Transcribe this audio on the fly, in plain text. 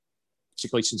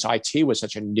particularly since IT was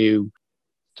such a new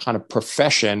kind of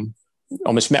profession,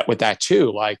 almost met with that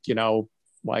too. Like,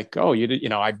 oh, you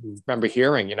did, I remember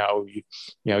hearing, oh,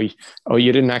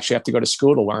 you didn't actually have to go to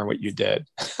school to learn what you did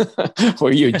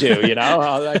or you do,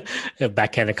 like, a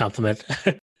backhanded compliment.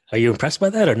 Are you impressed by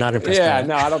that or not impressed by that?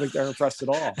 No, I don't think they're impressed at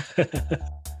all.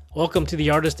 Welcome to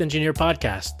the Artist Engineer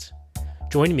Podcast.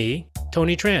 Join me,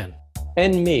 Tony Tran.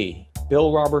 And me,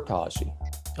 Bill Robertazzi.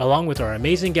 Along with our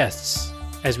amazing guests,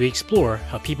 as we explore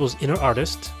how people's inner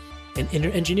artist and inner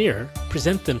engineer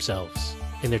present themselves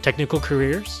in their technical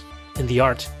careers, in the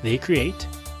art they create,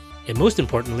 and most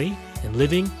importantly, in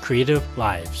living creative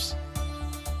lives.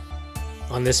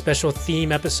 On this special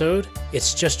theme episode,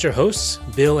 it's just your hosts,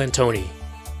 Bill and Tony,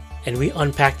 and we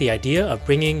unpack the idea of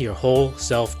bringing your whole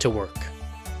self to work.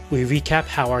 We recap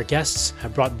how our guests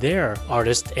have brought their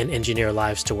artist and engineer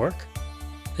lives to work,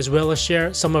 as well as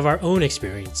share some of our own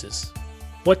experiences.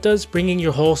 What does bringing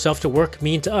your whole self to work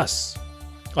mean to us?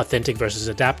 Authentic versus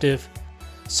adaptive,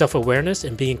 self-awareness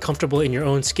and being comfortable in your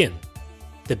own skin,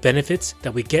 the benefits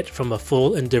that we get from a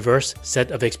full and diverse set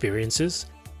of experiences,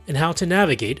 and how to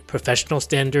navigate professional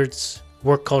standards,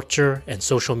 work culture, and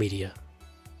social media.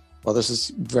 Well, this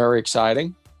is very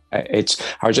exciting. I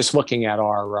was just looking at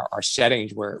our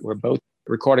settings. We're both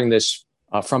recording this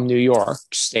from New York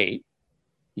State.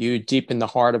 You deep in the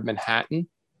heart of Manhattan,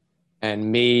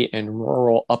 and me in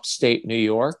rural upstate New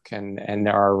York, and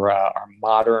our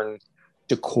modern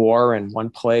decor in one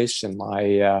place, and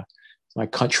my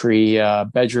country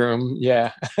bedroom,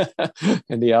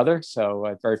 in the other.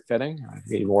 So very fitting.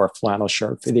 He wore a flannel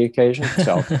shirt for the occasion.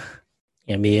 So,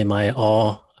 and me in my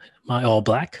all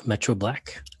black, Metro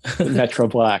Black. Metro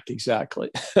Black, exactly.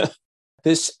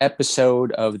 This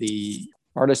episode of the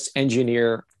Artist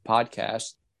Engineer Podcast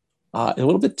is a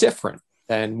little bit different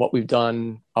than what we've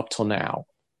done up till now.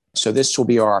 So this will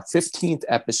be our 15th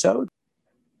episode,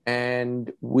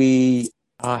 and we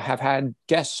have had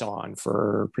guests on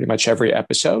for pretty much every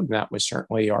episode, and that was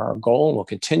certainly our goal, and we'll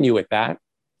continue with that.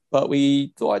 But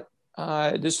we thought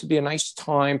this would be a nice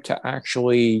time to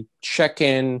actually check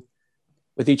in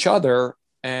with each other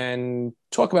and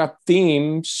talk about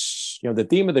themes. The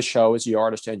theme of the show is the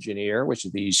artist engineer, which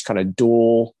is these kind of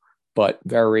dual but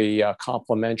very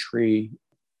complementary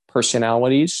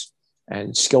personalities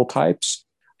and skill types.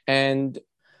 And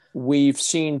we've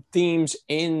seen themes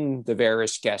in the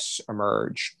various guests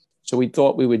emerge. So we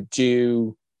thought we would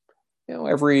do,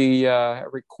 every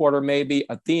quarter, maybe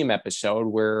a theme episode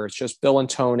where it's just Bill and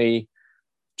Tony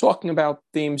talking about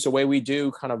themes the way we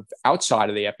do kind of outside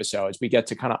of the episodes. We get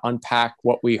to kind of unpack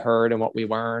what we heard and what we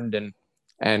learned,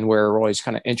 and we're always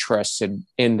kind of interested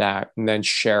in that, and then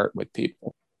share it with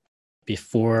people.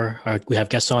 Before we have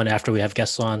guests on, after we have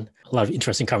guests on, a lot of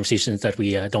interesting conversations that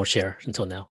we don't share until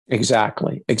now.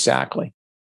 Exactly.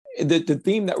 The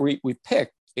theme that we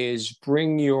picked is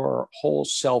bring your whole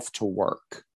self to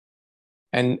work.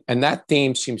 And that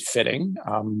theme seems fitting.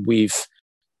 We've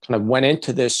kind of went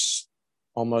into this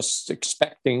almost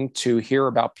expecting to hear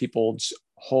about people's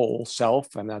whole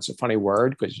self. And that's a funny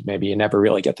word because maybe you never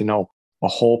really get to know a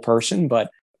whole person,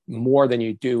 but more than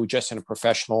you do just in a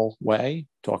professional way,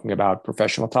 talking about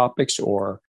professional topics,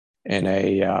 or in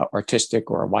a artistic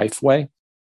or a life way.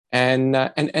 And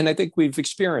I think we've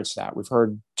experienced that. We've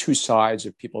heard two sides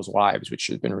of people's lives, which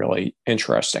has been really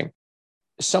interesting.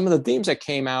 Some of the themes that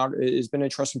came out has been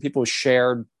interesting. People have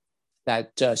shared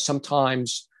that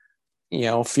sometimes,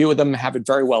 a few of them have it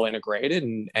very well integrated,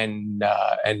 and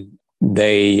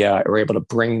they are able to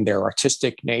bring their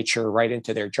artistic nature right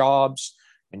into their jobs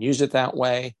and use it that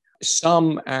way.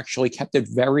 Some actually kept it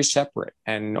very separate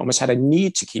and almost had a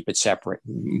need to keep it separate,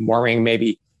 worrying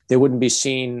maybe they wouldn't be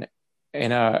seen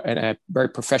in a very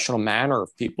professional manner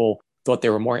if people thought they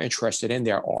were more interested in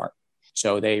their art.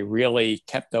 So they really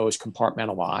kept those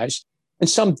compartmentalized. And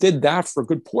some did that for a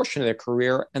good portion of their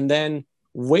career, and then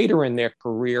later in their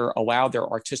career allowed their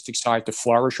artistic side to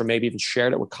flourish, or maybe even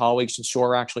shared it with colleagues and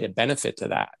saw actually a benefit to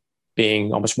that,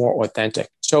 being almost more authentic.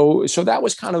 So that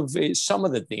was kind of some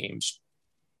of the themes.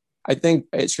 I think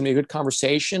it's going to be a good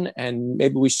conversation, and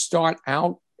maybe we start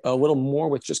out a little more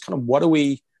with just kind of when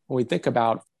we think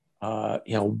about,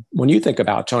 when you think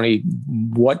about, Tony,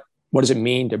 what does it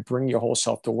mean to bring your whole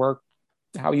self to work?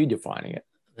 How are you defining it?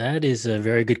 That is a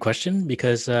very good question,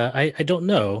 because I don't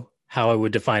know how I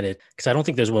would define it, because I don't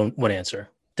think there's one answer.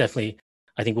 Definitely,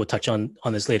 I think we'll touch on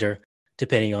this later,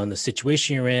 depending on the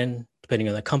situation you're in, depending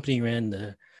on the company you're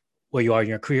in, where you are in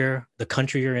your career, the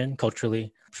country you're in,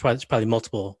 culturally. It's probably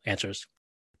multiple answers.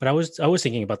 But I was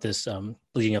thinking about this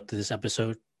leading up to this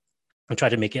episode, and try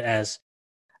to make it as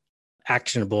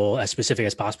actionable, as specific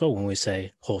as possible when we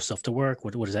say whole self to work.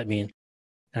 What does that mean?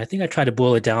 And I think I try to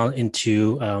boil it down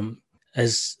into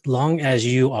as long as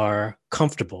you are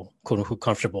comfortable, quote unquote,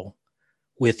 comfortable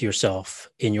with yourself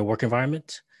in your work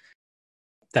environment,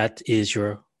 that is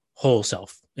your whole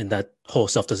self. And that whole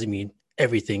self doesn't mean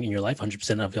everything in your life.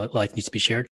 100% of your life needs to be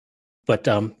shared. But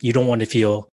you don't want to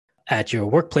feel at your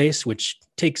workplace, which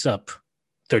takes up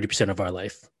 30% of our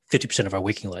life, 50% of our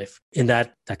waking life. In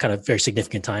that kind of very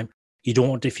significant time, you don't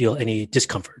want to feel any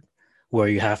discomfort where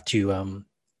you have to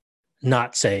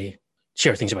not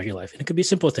share things about your life. And it could be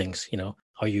simple things,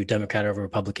 are you Democrat or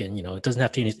Republican? It doesn't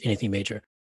have to be anything major.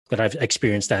 But I've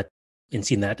experienced that and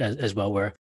seen that as well,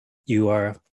 where you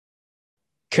are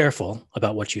careful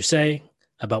about what you say,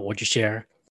 about what you share,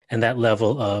 and that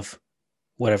level of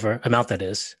whatever amount that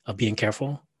is of being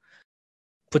careful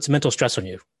puts mental stress on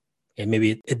you. And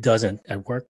maybe it doesn't at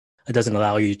work. It doesn't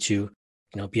allow you to,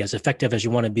 be as effective as you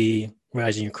want to be,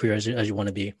 rise in your career as you want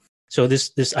to be. So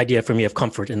this idea for me of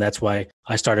comfort, and that's why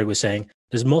I started with saying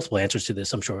there's multiple answers to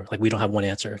this, I'm sure. Like we don't have one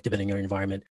answer depending on your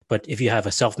environment. But if you have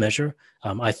a self-measure,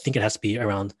 I think it has to be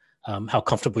around how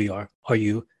comfortable you are. Are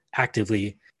you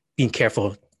actively being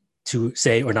careful to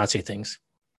say or not say things?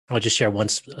 I'll just share a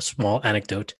small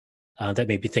anecdote that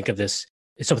made me think of this.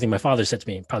 It's something my father said to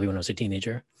me probably when I was a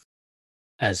teenager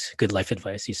as good life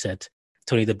advice. He said,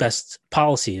 Tony, the best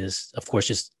policy is, of course,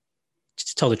 just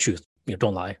tell the truth.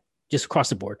 Don't lie, just across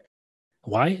the board.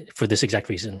 Why? For this exact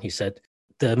reason. He said,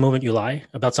 the moment you lie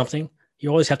about something, you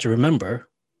always have to remember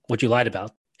what you lied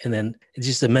about. And then it's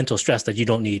just the mental stress that you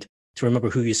don't need to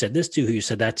remember who you said this to, who you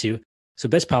said that to. So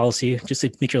best policy, just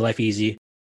to make your life easy,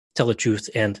 tell the truth.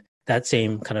 And that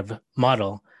same kind of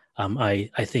model, I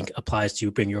think applies to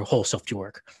bring your whole self to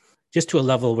work, just to a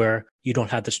level where you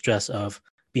don't have the stress of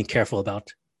being careful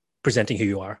about presenting who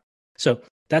you are. So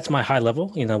that's my high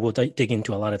level. We'll dig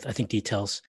into a lot of, I think,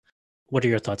 details. What are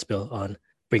your thoughts, Bill, on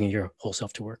bringing your whole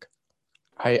self to work?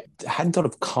 I hadn't thought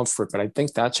of comfort, but I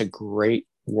think that's a great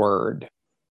word.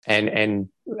 And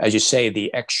as you say,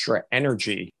 the extra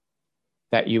energy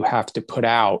that you have to put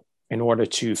out in order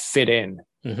to fit in,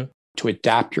 to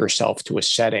adapt yourself to a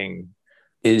setting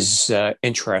is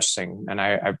interesting. And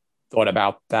I thought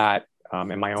about that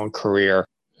in my own career.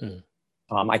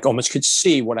 I almost could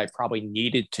see what I probably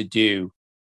needed to do,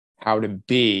 how to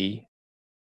be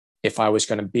if I was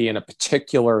going to be in a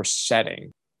particular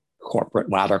setting,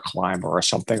 corporate ladder climber or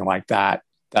something like that,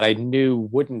 that I knew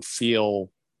wouldn't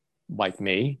feel like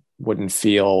me, wouldn't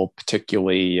feel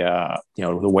particularly, to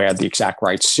wear the exact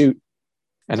right suit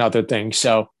and other things.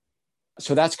 So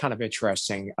that's kind of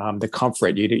interesting, the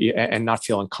comfort and not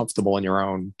feeling comfortable in your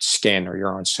own skin or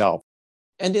your own self.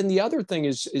 And then the other thing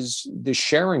is the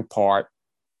sharing part.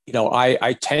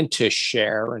 I tend to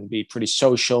share and be pretty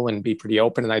social and be pretty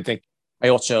open. And I think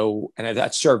that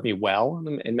served me well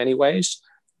in many ways.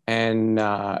 And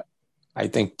I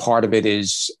think part of it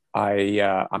is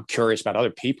I'm curious about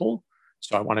other people.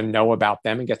 So I want to know about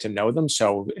them and get to know them.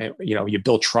 So, you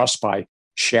build trust by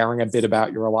sharing a bit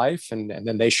about your life and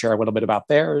then they share a little bit about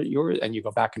yours and you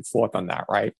go back and forth on that,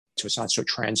 right? So it's not so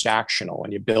transactional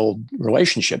and you build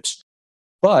relationships.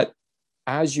 But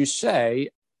as you say,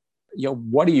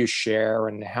 what do you share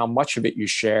and how much of it you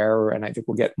share? And I think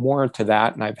we'll get more into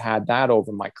that. And I've had that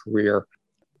over my career,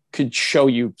 could show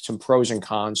you some pros and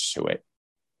cons to it.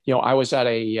 I was at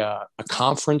a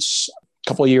conference a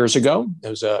couple of years ago.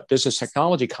 There was a business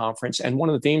technology conference. And one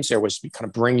of the themes there was to kind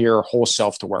of bring your whole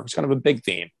self to work. It's kind of a big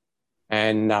theme.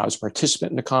 And I was a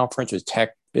participant in the conference. It was a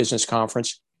tech business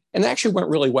conference. And it actually went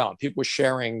really well. People were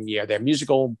sharing their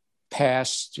musical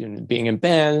past and being in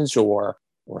bands or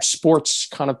sports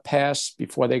kind of past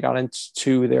before they got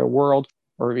into their world,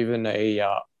 or even a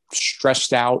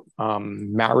stressed out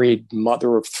married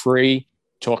mother of three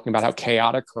talking about how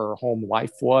chaotic her home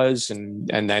life was and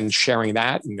then sharing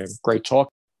that and a great talk.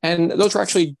 And those were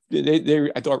actually,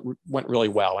 I thought went really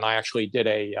well. And I actually did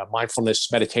a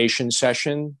mindfulness meditation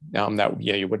session that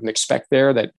you wouldn't expect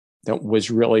there that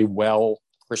was really well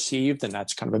perceived. And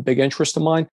that's kind of a big interest of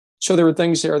mine. So there were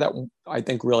things there that I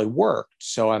think really worked.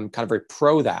 So I'm kind of very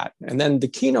pro that. And then the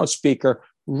keynote speaker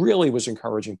really was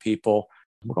encouraging people,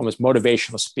 almost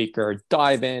motivational speaker,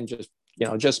 dive in,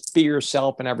 just be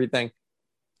yourself and everything.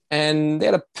 And they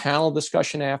had a panel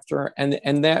discussion after,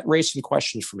 and that raised some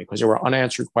questions for me because there were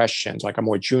unanswered questions, like a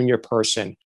more junior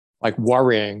person, like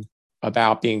worrying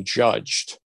about being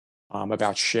judged,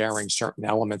 about sharing certain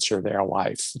elements of their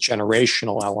life,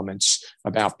 generational elements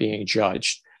about being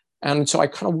judged. And so I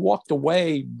kind of walked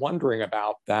away wondering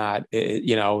about that,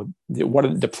 what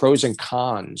are the pros and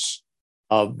cons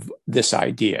of this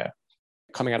idea?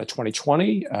 Coming out of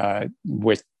 2020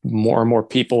 with more and more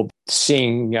people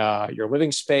seeing your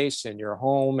living space and your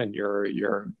home and your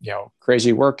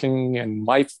crazy working and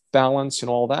life balance and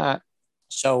all that.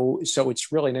 So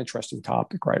it's really an interesting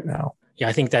topic right now. Yeah,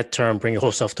 I think that term, bring your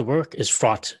whole self to work, is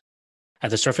fraught.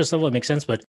 At the surface level, it makes sense,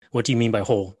 but what do you mean by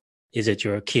whole? Is it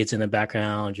your kids in the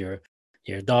background, your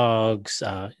dogs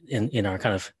in our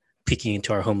kind of peeking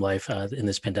into our home life in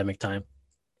this pandemic time?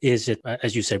 Is it,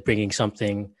 as you said, bringing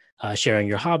something, sharing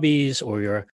your hobbies, or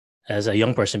your, as a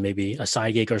young person, maybe a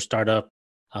side gig or startup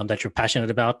that you're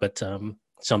passionate about, but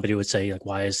somebody would say, like,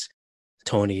 why is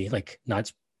Tony like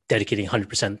not dedicating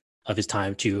 100% of his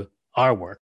time to our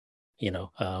work?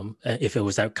 If it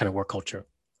was that kind of work culture.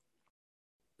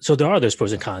 So there are those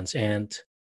pros and cons. And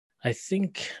I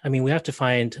think, we have to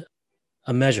find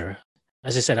a measure.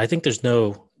 As I said, I think there's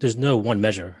no one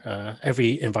measure.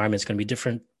 Every environment is going to be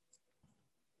different.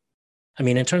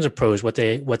 In terms of pros, what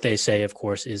they say, of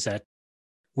course, is that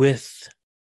with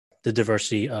the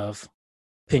diversity of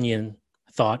opinion,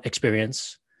 thought,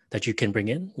 experience that you can bring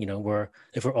in,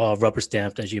 if we're all rubber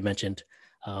stamped, as you mentioned,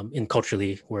 in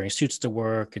culturally wearing suits to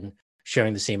work and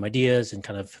sharing the same ideas and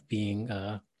kind of being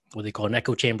what they call an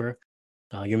echo chamber,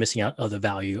 you're missing out of the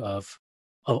value of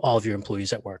all of your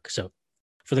employees at work. So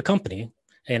for the company,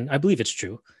 and I believe it's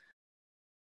true,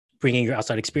 bringing your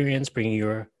outside experience, bringing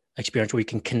your experience where you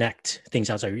can connect things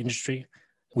outside your industry.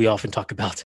 We often talk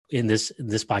about in this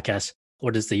podcast,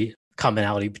 what is the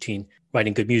commonality between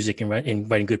writing good music and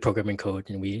writing good programming code?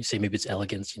 And we say maybe it's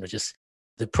elegance, just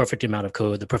the perfect amount of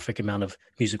code, the perfect amount of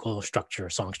musical structure,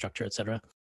 song structure, et cetera.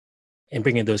 And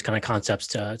bringing those kind of concepts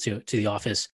to the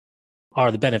office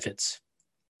are the benefits.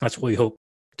 That's what we hope.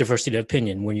 Diversity of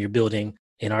opinion when you're building,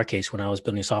 in our case, when I was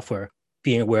building software,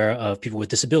 being aware of people with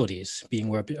disabilities, being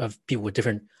aware of people with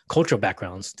different cultural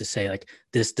backgrounds to say, like,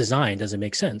 this design doesn't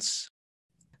make sense.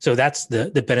 So that's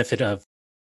the benefit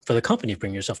for the company of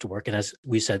bringing yourself to work. And as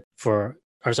we said, for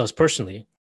ourselves personally,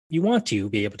 you want to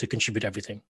be able to contribute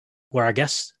everything. Where our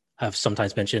guests have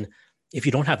sometimes mentioned, if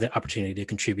you don't have the opportunity to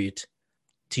contribute,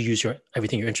 to use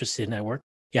everything you're interested in at work,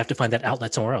 you have to find that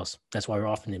outlet somewhere else. That's why we're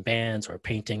often in bands or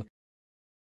painting,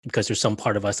 because there's some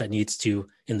part of us that needs to,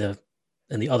 in the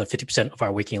other 50% of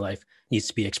our waking life, needs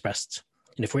to be expressed.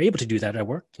 And if we're able to do that at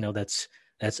work, that's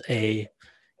a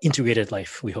integrated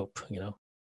life, we hope.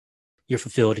 You're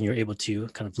fulfilled and you're able to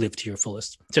kind of live to your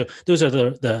fullest. So those are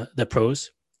the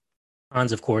pros.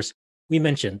 Cons, of course, we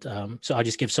mentioned. So I'll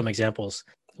just give some examples.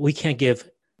 We can't give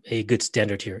a good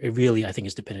standard here. It really, I think,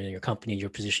 is dependent on your company,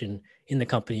 your position in the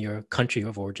company, your country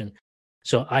of origin.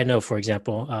 So I know, for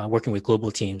example, working with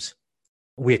global teams,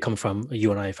 we come from, you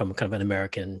and I, from kind of an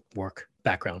American work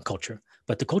background culture,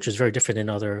 but the culture is very different in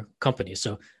other companies.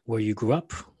 So where you grew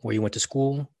up, where you went to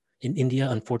school, in India,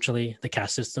 unfortunately, the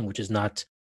caste system, which is not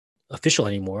official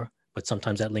anymore, but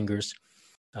sometimes that lingers.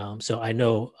 So I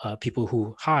know people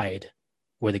who hide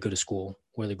where they go to school,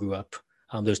 where they grew up,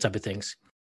 those type of things.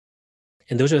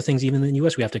 And those are the things, even in the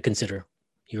US, we have to consider.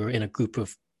 You're in a group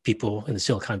of people in the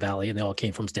Silicon Valley and they all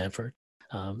came from Stanford,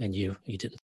 and you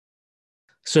didn't.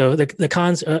 So the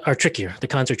cons are trickier. The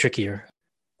cons are trickier.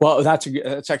 Well, that's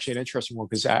actually an interesting one,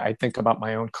 because I think about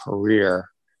my own career.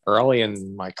 Early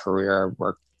in my career, I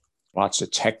worked with lots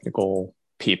of technical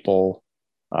people,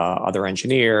 other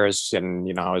engineers,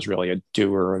 and I was really a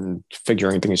doer and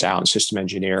figuring things out, and system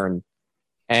engineer, and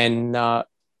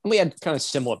we had kind of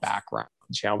similar backgrounds.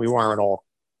 We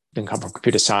didn't come from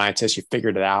computer scientists. You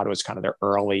figured it out. It was kind of the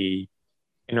early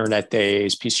internet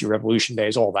days, PC revolution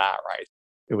days, all that, right?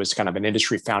 It was kind of an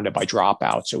industry founded by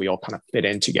dropouts, so we all kind of fit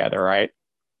in together, right?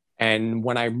 And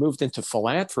when I moved into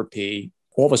philanthropy,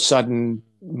 all of a sudden,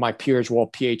 my peers were all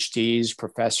PhDs,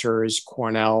 professors,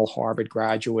 Cornell, Harvard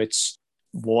graduates,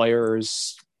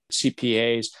 lawyers,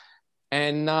 CPAs.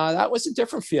 And that was a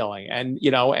different feeling. And,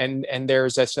 and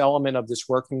there's this element of this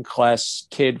working class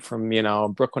kid from,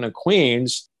 Brooklyn and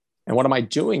Queens. And what am I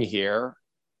doing here?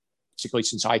 Particularly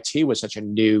since IT was such a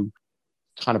new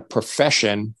kind of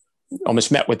profession,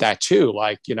 almost met with that too.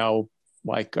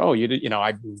 Oh, you did,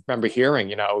 I remember hearing,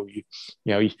 you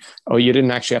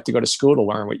didn't actually have to go to school to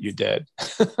learn what you did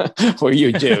or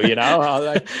you do,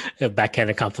 A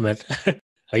backhanded compliment.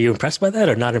 Are you impressed by that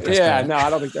or not impressed by that? No, I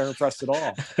don't think they're impressed at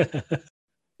all.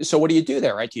 So what do you do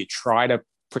there, right? Do you try to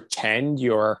pretend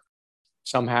you're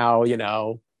somehow,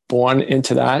 born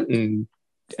into that and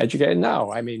educated?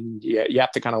 No, you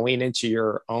have to kind of lean into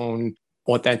your own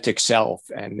authentic self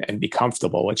and be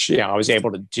comfortable, which, I was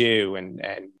able to do and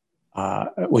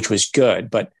which was good.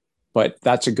 But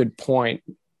that's a good point.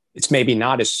 It's maybe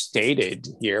not as stated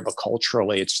here, but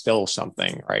culturally it's still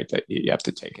something, right, that you have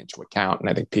to take into account. And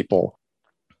I think people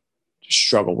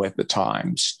struggle with at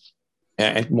times.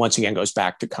 And once again, goes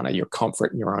back to kind of your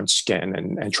comfort in your own skin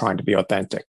and trying to be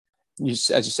authentic. As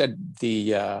you said,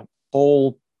 the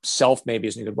whole self maybe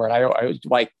isn't a good word. I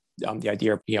like the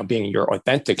idea of, being your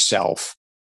authentic self.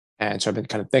 And so I've been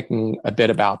kind of thinking a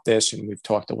bit about this, and we've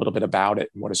talked a little bit about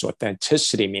it. And what does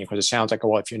authenticity mean? Because it sounds like,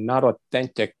 well, if you're not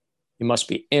authentic, you must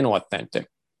be inauthentic.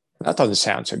 That doesn't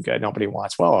sound so good. Nobody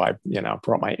wants, well, I,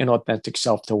 brought my inauthentic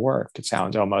self to work. It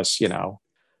sounds almost,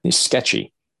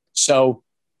 sketchy. So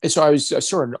I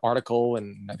saw an article,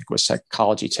 and I think it was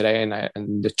Psychology Today,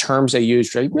 and the terms they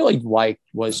used I really liked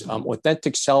was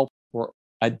authentic self or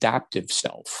adaptive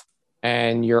self.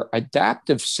 And your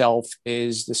adaptive self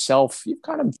is the self you've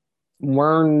kind of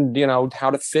learned, how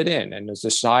to fit in. And as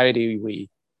a society, we,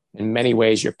 in many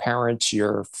ways, your parents,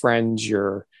 your friends,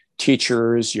 your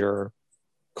teachers, your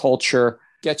culture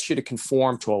gets you to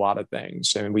conform to a lot of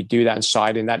things. And we do that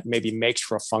inside, and that maybe makes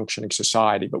for a functioning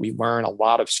society, but we learn a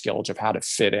lot of skills of how to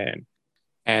fit in.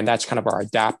 And that's kind of our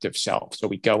adaptive self. So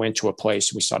we go into a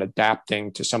place, we start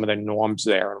adapting to some of the norms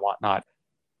there and whatnot.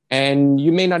 And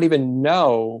you may not even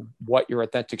know what your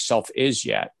authentic self is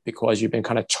yet, because you've been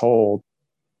kind of told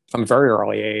from a very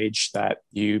early age that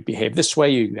you behave this way,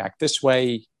 you act this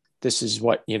way, this is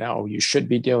what, you should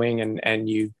be doing,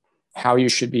 and how you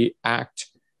should be act.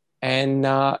 And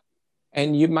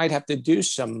you might have to do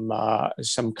some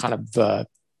kind of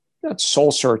not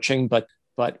soul searching, but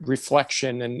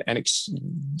reflection and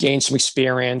gain some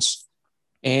experience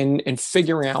in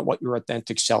figuring out what your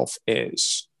authentic self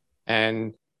is.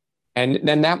 And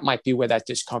then that might be where that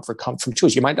discomfort comes from too.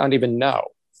 Is you might not even know,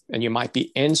 and you might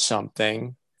be in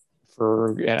something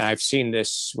and I've seen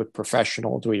this with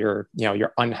professionals where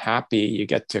you're unhappy, you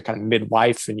get to kind of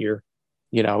midlife, and you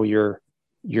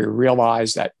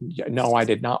realize that, no, I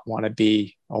did not want to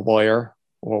be a lawyer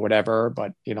or whatever,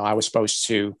 but, I was supposed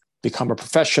to become a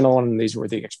professional, and these were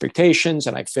the expectations,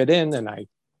 and I fit in, and I,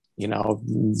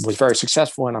 was very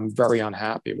successful, and I'm very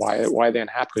unhappy. Why are they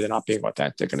unhappy? They're not being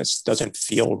authentic, and it doesn't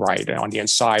feel right. And on the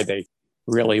inside, they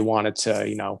really wanted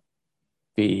to,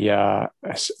 be an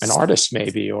artist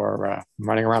maybe, or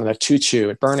running around in a tutu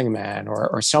at Burning Man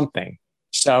or something.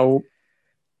 So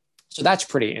that's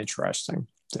pretty interesting.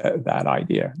 That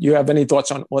idea. You have any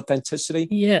thoughts on authenticity?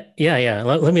 Yeah.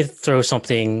 Let me throw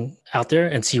something out there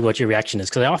and see what your reaction is,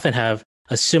 because I often have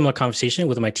a similar conversation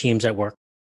with my teams at work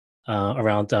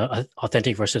around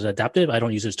authentic versus adaptive. I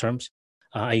don't use those terms.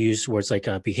 I use words like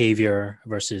behavior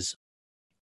versus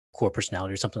core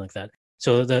personality or something like that.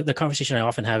 So the conversation I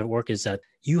often have at work is that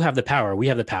you have the power, we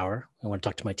have the power. I want to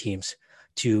talk to my teams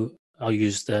to, I'll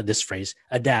use this phrase,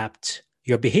 adapt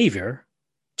your behavior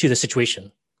to the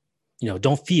situation.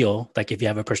 Don't feel like if you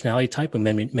have a personality type, and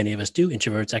many of us do,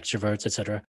 introverts, extroverts,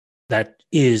 etc., that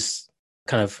is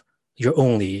kind of your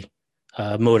only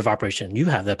mode of operation. You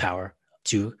have the power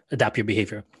to adapt your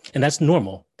behavior, and that's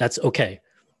normal. That's okay.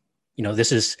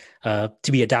 This is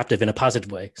to be adaptive in a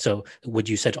positive way. So what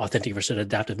you said, authentic versus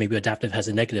adaptive, maybe adaptive has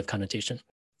a negative connotation.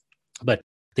 But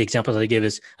the example that I give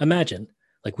is, imagine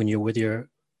like when you're with your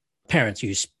parents,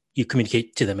 you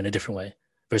communicate to them in a different way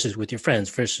versus with your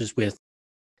friends, versus with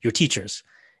your teachers.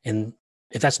 And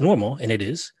if that's normal, and it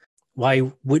is,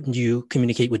 why wouldn't you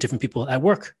communicate with different people at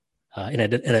work in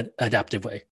an adaptive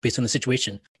way based on the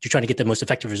situation? You're trying to get the most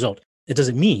effective result. It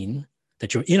doesn't mean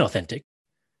that you're inauthentic.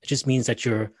 It just means that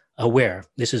you're aware.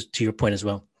 This is to your point as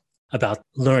well about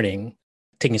learning,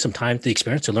 taking some time to the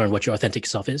experience to learn what your authentic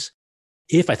self is.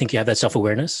 If I think you have that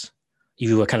self-awareness,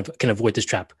 you kind of can avoid this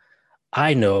trap.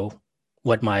 I know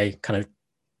what my kind of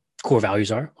core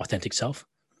values are, authentic self,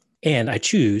 and I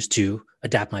choose to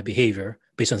adapt my behavior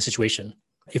based on the situation.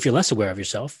 If you're less aware of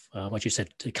yourself, what you said,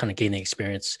 to kind of gain the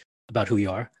experience about who you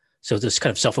are. So this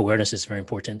kind of self-awareness is very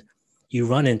important. You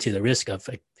run into the risk of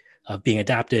being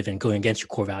adaptive and going against your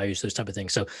core values, those type of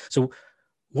things. So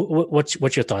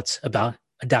what's your thoughts about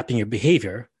adapting your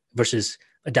behavior versus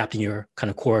adapting your kind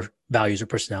of core values or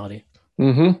personality?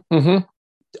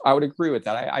 I would agree with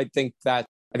that. I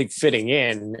think fitting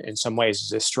in some ways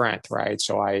is a strength, right?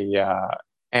 So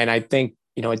I think,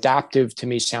 adaptive to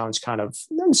me sounds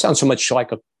doesn't sound so much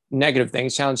like a negative thing.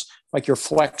 It sounds like you're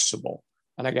flexible.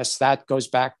 And I guess that goes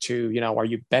back to, are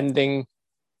you bending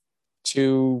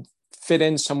to fit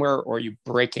in somewhere, or are you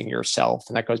breaking yourself?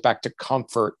 And that goes back to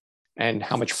comfort and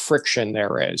how much friction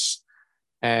there is.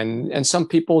 And some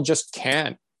people just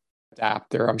can't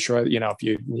adapt there. I'm sure, if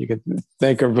you could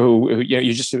think of who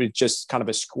you just kind of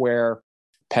a square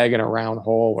peg in a round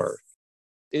hole, or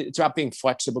it's about being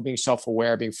flexible, being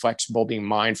self-aware, being flexible, being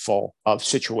mindful of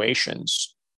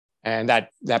situations. And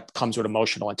that comes with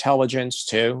emotional intelligence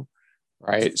too,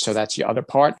 right? So that's the other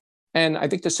part. And I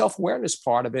think the self-awareness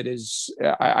part of it is,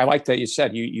 I like that you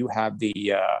said you have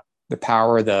the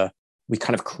power, we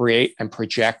kind of create and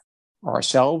project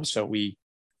ourselves. So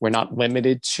we're not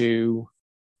limited to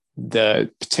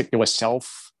the particular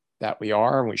self that we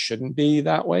are, and we shouldn't be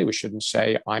that way. We shouldn't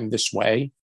say, I'm this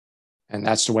way, and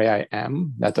that's the way I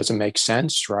am. That doesn't make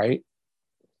sense, right?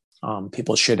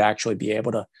 People should actually be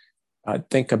able to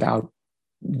think about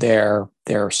their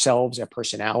selves, their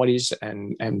personalities,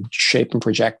 and shape and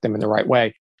project them in the right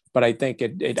way. But I think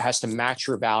it has to match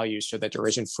your values so that there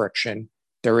isn't friction,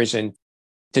 there isn't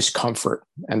discomfort,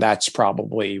 and that's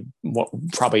probably a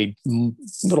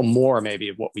little more maybe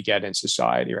of what we get in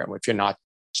society, right? If you're not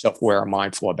self-aware or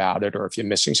mindful about it, or if you're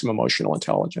missing some emotional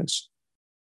intelligence.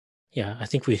 Yeah, I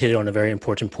think we hit on a very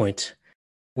important point,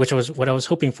 which was what I was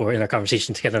hoping for in our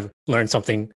conversation, to kind of learn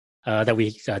something that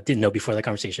we didn't know before the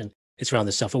conversation. It's around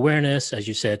the self-awareness, as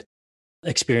you said,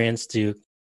 experience to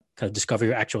kind of discover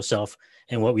your actual self,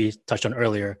 and what we touched on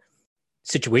earlier,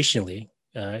 situationally,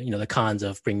 the cons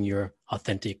of bringing your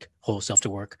authentic whole self to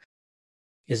work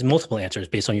is multiple answers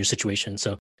based on your situation.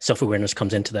 So self-awareness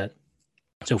comes into that.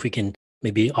 So if we can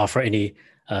maybe offer any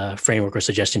framework or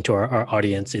suggestion to our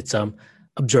audience, it's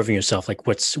observing yourself, like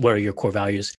what are your core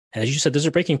values? And as you said, there's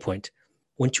a breaking point.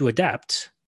 Once you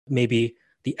adapt, maybe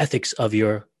the ethics of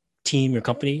your team, your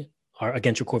company are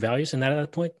against your core values. And at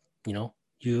that point,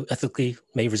 you ethically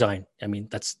may resign. I mean,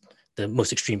 that's the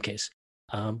most extreme case.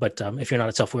 But if you're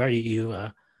not self-aware,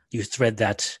 you thread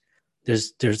that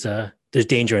there's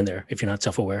danger in there if you're not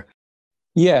self-aware.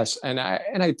 Yes, and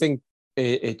I think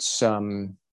it's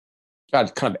kind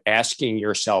of asking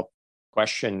yourself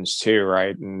questions too,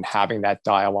 right? And having that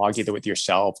dialogue either with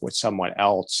yourself, with someone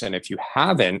else. And if you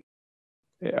haven't,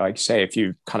 like say, if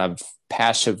you kind of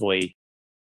passively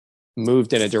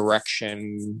moved in a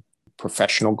direction,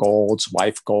 professional goals,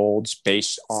 life goals,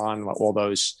 based on all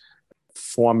those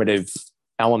formative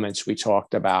elements we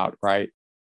talked about, right?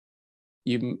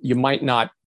 You might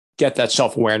not get that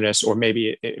self-awareness, or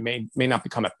maybe it may not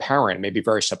become apparent, maybe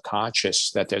very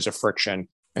subconscious, that there's a friction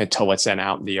until it's then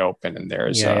out in the open and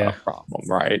there's a problem,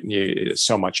 right? And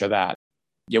so much of that.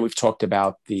 Yeah, we've talked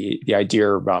about the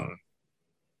idea of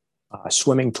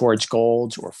swimming towards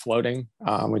goals or floating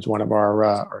was one of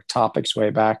our topics way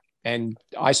back. And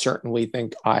I certainly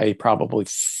think I probably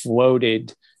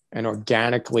floated and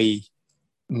organically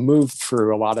moved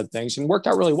through a lot of things and worked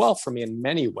out really well for me in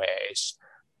many ways,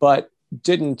 but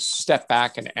didn't step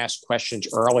back and ask questions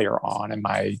earlier on in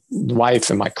my life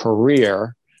and my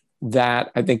career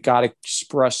that I think got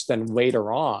expressed then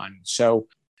later on. So,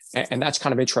 and that's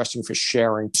kind of interesting for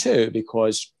sharing too,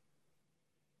 because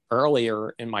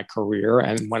earlier in my career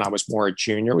and when I was more a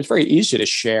junior, it was very easy to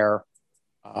share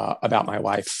about my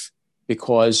life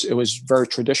because it was very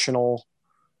traditional.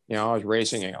 I was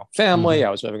raising a family. Mm-hmm.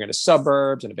 I was living in the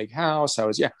suburbs in a big house. I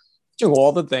was, doing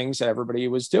all the things that everybody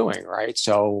was doing, right?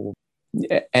 So,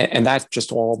 and that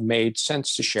just all made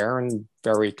sense to share and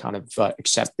very kind of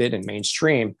accepted and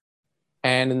mainstream.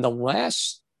 And in the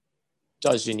last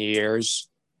dozen years,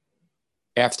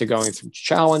 after going through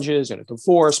challenges and a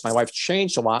divorce, my life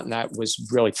changed a lot. And that was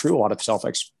really through a lot of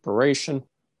self-exploration.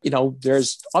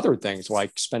 There's other things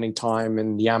like spending time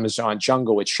in the Amazon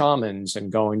jungle with shamans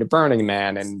and going to Burning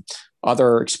Man and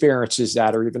other experiences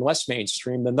that are even less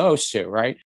mainstream than those two,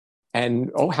 right?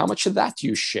 And how much of that do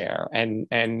you share?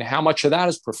 And how much of that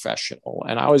is professional?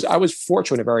 And I was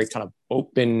fortunate, a very kind of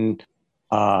open,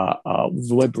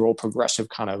 liberal, progressive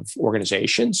kind of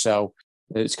organization. So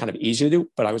it's kind of easy to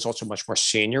do, but I was also much more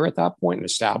senior at that point and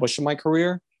established in my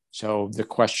career. So the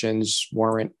questions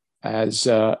weren't as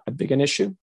big an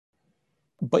issue.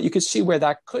 But you could see where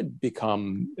that could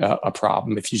become a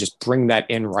problem if you just bring that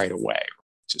in right away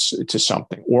to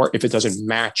something, or if it doesn't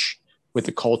match with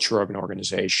the culture of an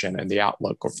organization and the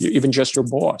outlook, or even just your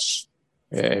boss,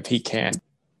 if he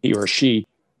or she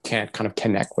can't kind of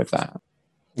connect with that.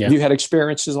 Yeah. Have you had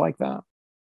experiences like that?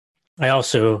 I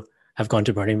also have gone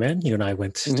to Burning Man. You and I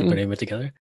went to Burning Man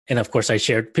together. And of course, I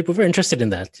shared, people were interested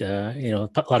in that.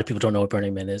 A lot of people don't know what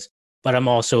Burning Man is, but I'm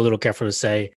also a little careful to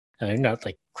say, not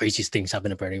like crazy things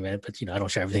happen at Burning Man, but I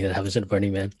don't share everything that happens at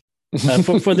Burning Man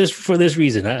for this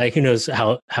reason. Who knows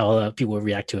how people will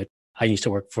react to it. I used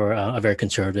to work for a very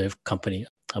conservative company,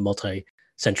 a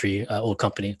multi-century old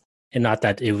company, and not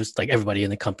that it was like everybody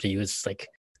in the company was like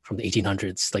from the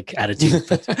 1800s, like attitude,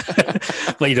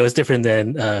 but it's different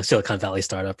than Silicon Valley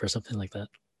startup or something like that.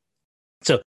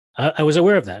 So I was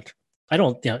aware of that. I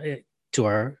don't, to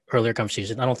our earlier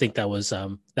conversation, I don't think that was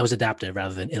adaptive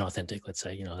rather than inauthentic. Let's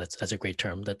say, that's a great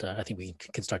term that I think we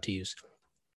can start to use.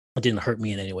 It didn't hurt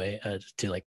me in any way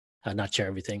to not share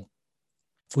everything.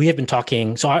 We have been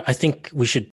talking, so I think we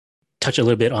should touch a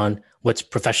little bit on what's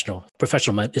professional.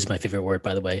 Professional is my favorite word,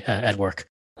 by the way, at work.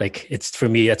 Like it's for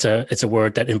me, it's a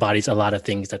word that embodies a lot of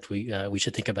things that we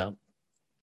should think about.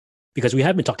 Because we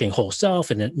have been talking whole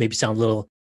self, and it maybe sound a little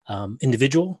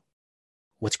individual.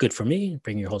 What's good for me?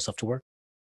 Bringing your whole self to work.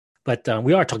 But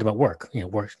we are talking about work.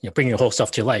 Work. Bringing your whole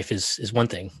self to life is one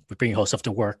thing, but bringing your whole self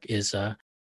to work is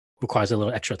requires a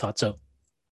little extra thought. So,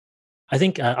 I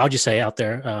think I'll just say out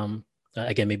there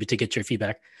again, maybe to get your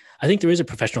feedback. I think there is a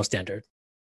professional standard.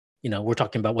 We're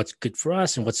talking about what's good for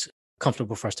us and what's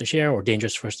comfortable for us to share or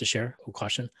dangerous for us to share. With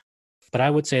caution. But I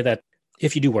would say that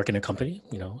if you do work in a company,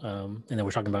 and then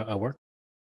we're talking about our work,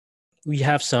 we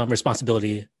have some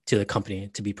responsibility to the company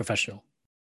to be professional.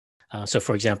 So,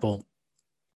 for example,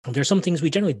 there are some things we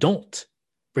generally don't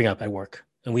bring up at work,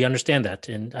 and we understand that.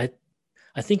 And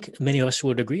I think many of us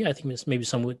would agree. I think maybe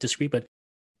some would disagree, but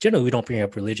generally we don't bring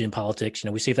up religion, politics.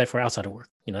 We save that for outside of work.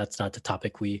 That's not the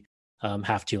topic we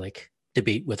have to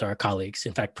debate with our colleagues.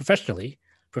 In fact, professionally,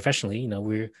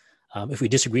 we're if we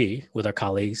disagree with our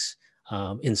colleagues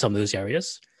in some of those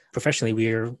areas, professionally,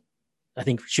 I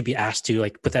think should be asked to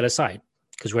put that aside,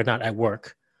 because we're not at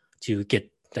work to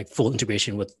get full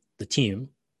integration with the team.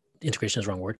 Integration is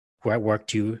the wrong word. We're at work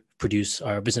to produce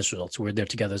our business results. We're there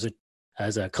together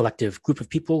as a collective group of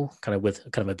people,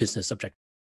 with a business subject.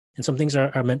 And some things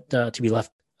are meant to be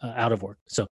left out of work.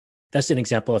 So that's an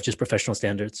example of just professional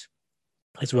standards,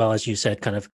 as well as you said,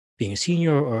 being a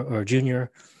senior or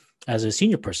junior. As a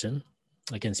senior person,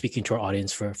 again, speaking to our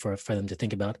audience for them to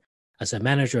think about, as a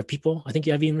manager of people, I think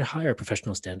you have even higher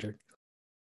professional standard.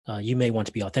 You may want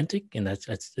to be authentic, and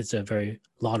it's a very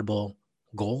laudable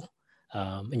goal,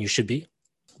 and you should be.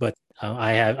 But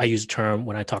I use a term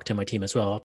when I talk to my team as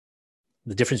well,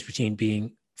 the difference between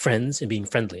being friends and being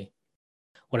friendly.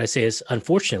 What I say is,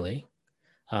 unfortunately,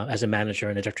 as a manager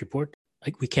and a direct report,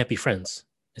 we can't be friends.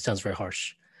 It sounds very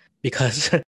harsh, because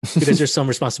there's some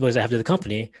responsibilities I have to the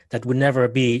company that would never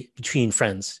be between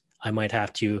friends. I might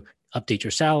have to update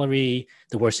your salary.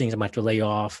 The worst things, I might have to lay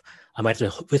off. I might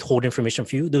have to withhold information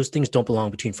from you. Those things don't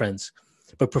belong between friends.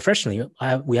 But professionally,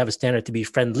 we have a standard to be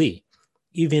friendly.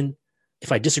 Even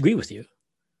if I disagree with you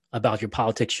about your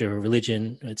politics, your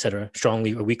religion, et cetera,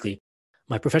 strongly or weakly,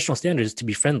 my professional standard is to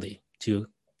be friendly, to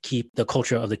keep the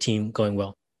culture of the team going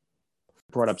well.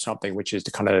 Brought up something which is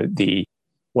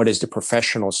what is the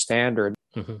professional standard?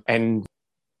 Mm-hmm. And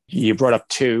you brought up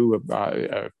two,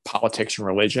 politics and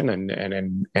religion,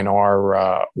 and in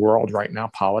our world right now,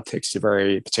 politics is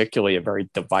particularly a very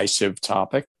divisive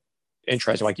topic.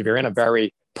 Interesting, if you're in a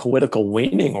very political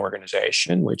leaning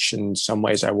organization, which in some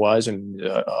ways I was, and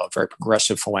a very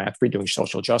progressive philanthropy, doing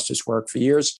social justice work for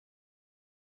years.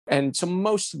 And so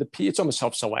most of it's almost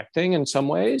self-selecting in some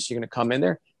ways. You're going to come in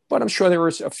there. But I'm sure there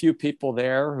was a few people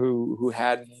there who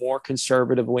had more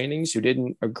conservative leanings, who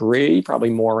didn't agree, probably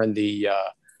more in the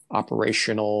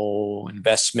operational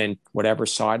investment, whatever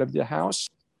side of the house.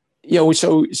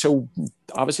 So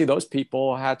obviously those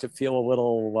people had to feel a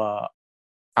little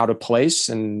out of place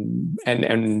and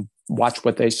watch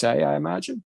what they say, I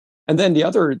imagine. And then the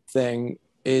other thing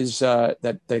is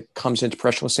that comes into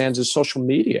professional standards is social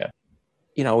media.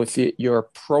 If your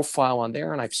profile on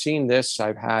there, and I've seen this,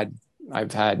 I've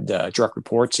had direct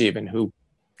reports even who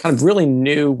kind of really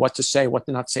knew what to say, what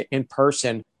to not say in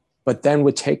person, but then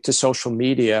would take to social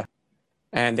media,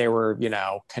 and they were,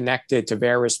 connected to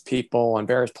various people on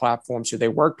various platforms who they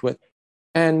worked with,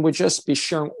 and would just be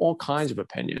sharing all kinds of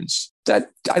opinions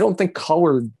that I don't think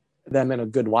colored them in a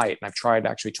good light. And I've tried to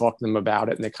actually talk to them about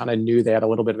it, and they kind of knew they had a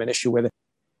little bit of an issue with it.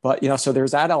 But, so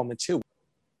there's that element too,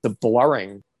 the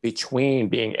blurring between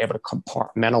being able to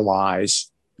compartmentalize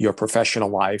your professional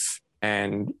life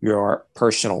and your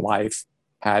personal life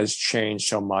has changed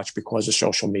so much because of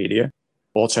social media,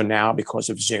 also now because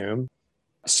of Zoom.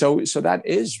 So that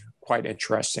is quite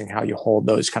interesting how you hold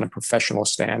those kind of professional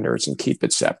standards and keep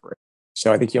it separate.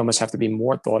 So I think you almost have to be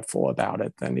more thoughtful about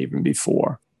it than even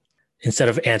before. Instead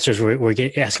of answers,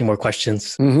 we're asking more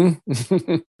questions.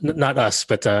 Mm-hmm. Not us,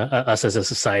 but us as a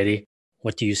society.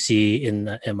 What do you see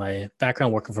in my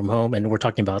background working from home? And we're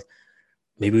talking about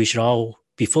maybe we should all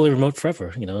be fully remote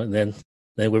forever, and then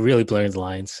we're really blurring the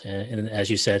lines. And as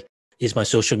you said, is my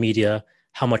social media,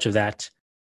 how much of that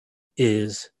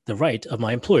is the right of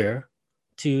my employer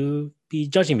to be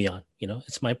judging me on?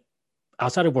 It's my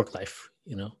outside of work life,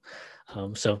 no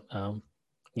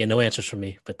answers from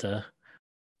me, but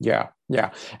Yeah.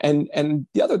 And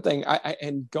the other thing,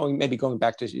 going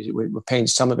back to, we're painting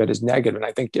some of it as negative, and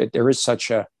I think there is such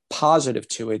a positive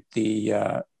to it, the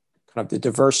kind of the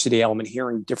diversity element,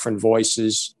 hearing different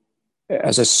voices.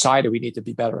 As a society, we need to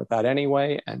be better at that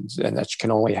anyway, and that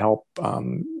can only help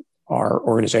our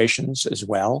organizations as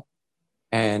well.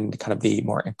 and kind of the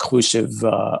more inclusive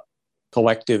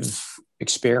collective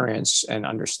experience and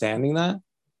understanding that.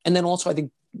 And then also, I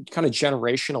think kind of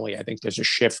generationally, I think there's a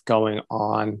shift going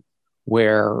on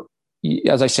where,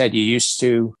 as I said, you used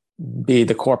to be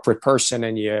the corporate person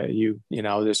and you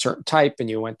know, there's a certain type and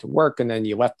you went to work and then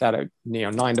you left that at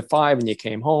 9 to 5 and you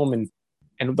came home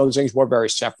and those things were very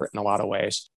separate in a lot of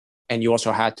ways. And you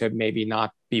also had to maybe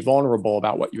not be vulnerable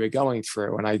about what you were going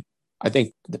through. And I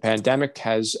think the pandemic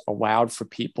has allowed for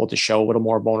people to show a little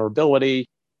more vulnerability,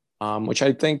 which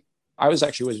I think I was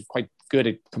quite good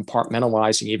at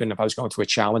compartmentalizing. Even if I was going through a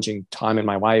challenging time in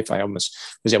my life, I almost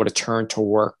was able to turn to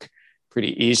work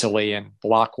pretty easily and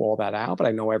block all that out. But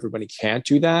I know everybody can't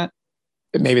do that.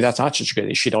 Maybe that's not such a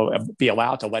good issue. You should be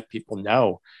allowed to let people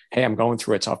know, hey, I'm going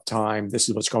through a tough time. This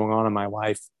is what's going on in my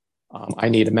life. I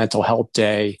need a mental health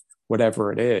day,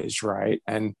 whatever it is, right?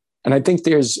 And I think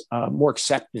there's more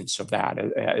acceptance of that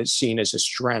as seen as a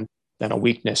strength than a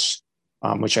weakness,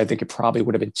 which I think it probably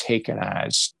would have been taken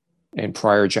as in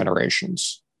prior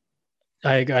generations.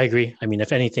 I agree. I mean,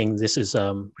 if anything, this is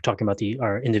we're talking about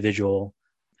our individual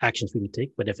actions we would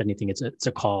take, but if anything, it's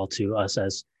a call to us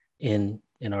as in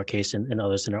our case and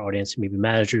others in our audience, maybe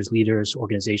managers, leaders,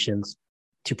 organizations,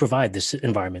 to provide this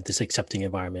environment, this accepting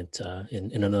environment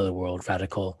in another world,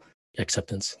 radical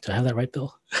acceptance. Do I have that right,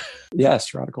 Bill?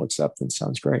 Yes, radical acceptance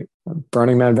sounds great.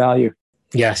 Burning Man value.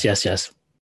 Yes.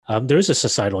 There is a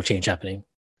societal change happening.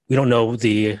 We don't know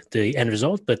the end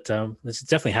result, but this is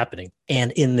definitely happening.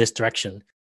 And in this direction,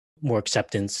 more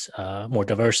acceptance, more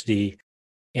diversity.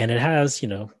 And it has,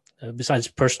 besides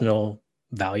personal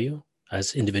value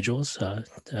as individuals,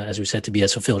 as we said, to be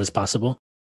as fulfilled as possible,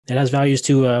 it has values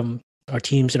to our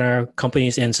teams and our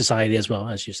companies and society as well,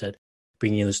 as you said,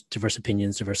 bringing in those diverse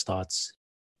opinions, diverse thoughts.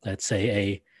 Let's say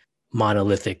a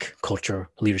monolithic culture,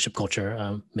 leadership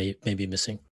culture may be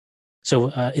missing.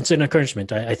 So it's an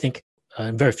encouragement. I think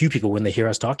very few people, when they hear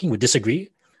us talking, would disagree.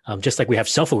 Just like we have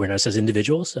self-awareness as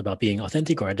individuals about being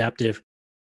authentic or adaptive,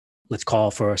 let's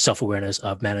call for self-awareness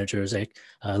of managers,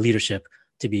 leadership,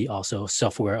 to be also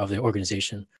self-aware of their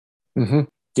organization. Mm-hmm.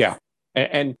 Yeah,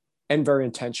 and very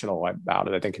intentional about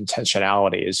it. I think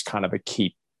intentionality is kind of a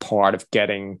key part of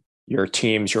getting your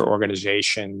teams, your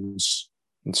organizations,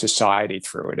 and society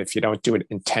through it. If you don't do it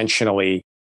intentionally,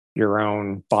 your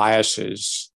own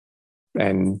biases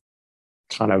and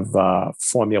kind of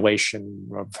formulation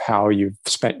of how you've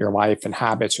spent your life and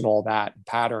habits and all that and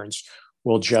patterns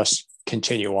will just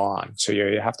continue on. So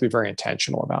you have to be very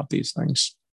intentional about these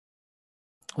things.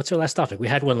 What's your last topic? We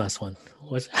had one last one.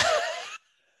 I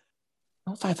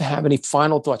don't know if I have any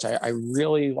final thoughts. I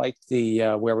really like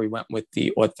the where we went with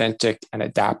the authentic and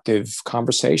adaptive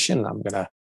conversation. I'm going to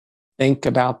think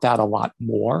about that a lot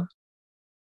more,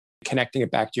 connecting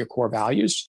it back to your core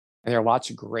values. And there are lots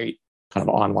of great kind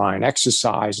of online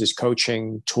exercises,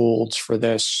 coaching tools for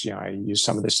this. I use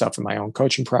some of this stuff in my own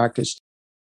coaching practice.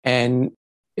 And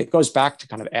it goes back to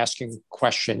kind of asking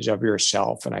questions of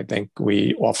yourself. And I think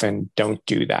we often don't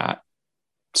do that.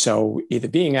 So either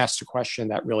being asked a question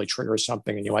that really triggers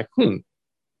something and you're like,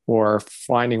 or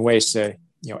finding ways to,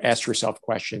 ask yourself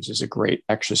questions is a great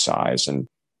exercise. And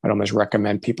I'd almost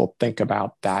recommend people think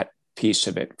about that piece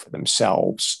of it for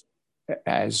themselves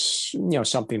as,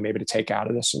 something maybe to take out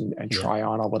of this and try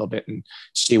on a little bit and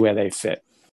see where they fit.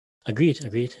 Agreed.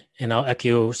 And I'll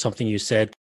echo something you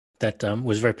said that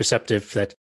was very perceptive,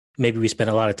 that maybe we spent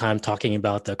a lot of time talking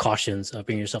about the cautions of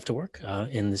bringing yourself to work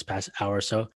in this past hour or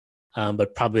so.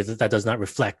 But probably that does not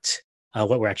reflect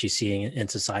what we're actually seeing in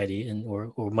society, and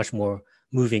or much more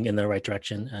moving in the right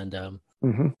direction. And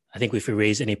I think if we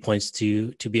raise any points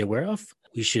to be aware of,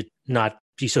 we should not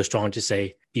be so strong to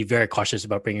say, be very cautious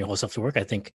about bringing your whole self to work. I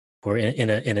think we're in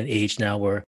an age now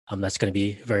where that's going to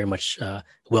be very much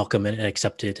welcome and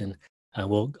accepted, and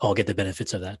we'll all get the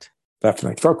benefits of that.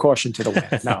 Definitely. Throw caution to the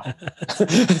wind. No.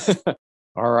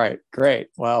 All right. Great.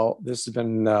 Well, this has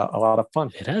been a lot of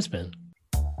fun. It has been.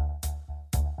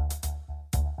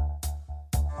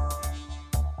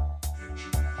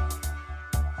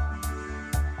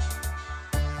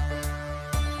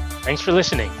 Thanks for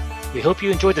listening. We hope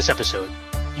you enjoyed this episode.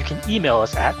 You can email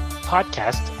us at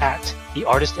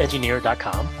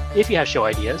podcast@theartistengineer.com if you have show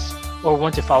ideas or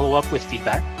want to follow up with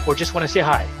feedback or just want to say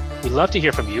hi. We'd love to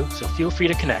hear from you, so feel free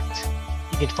to connect.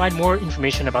 You can find more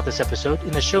information about this episode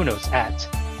in the show notes at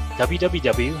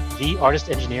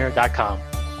www.theartistengineer.com.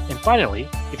 And finally,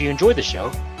 if you enjoyed the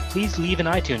show, please leave an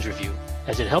iTunes review,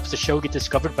 as it helps the show get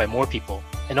discovered by more people.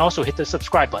 And also hit the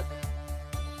subscribe button.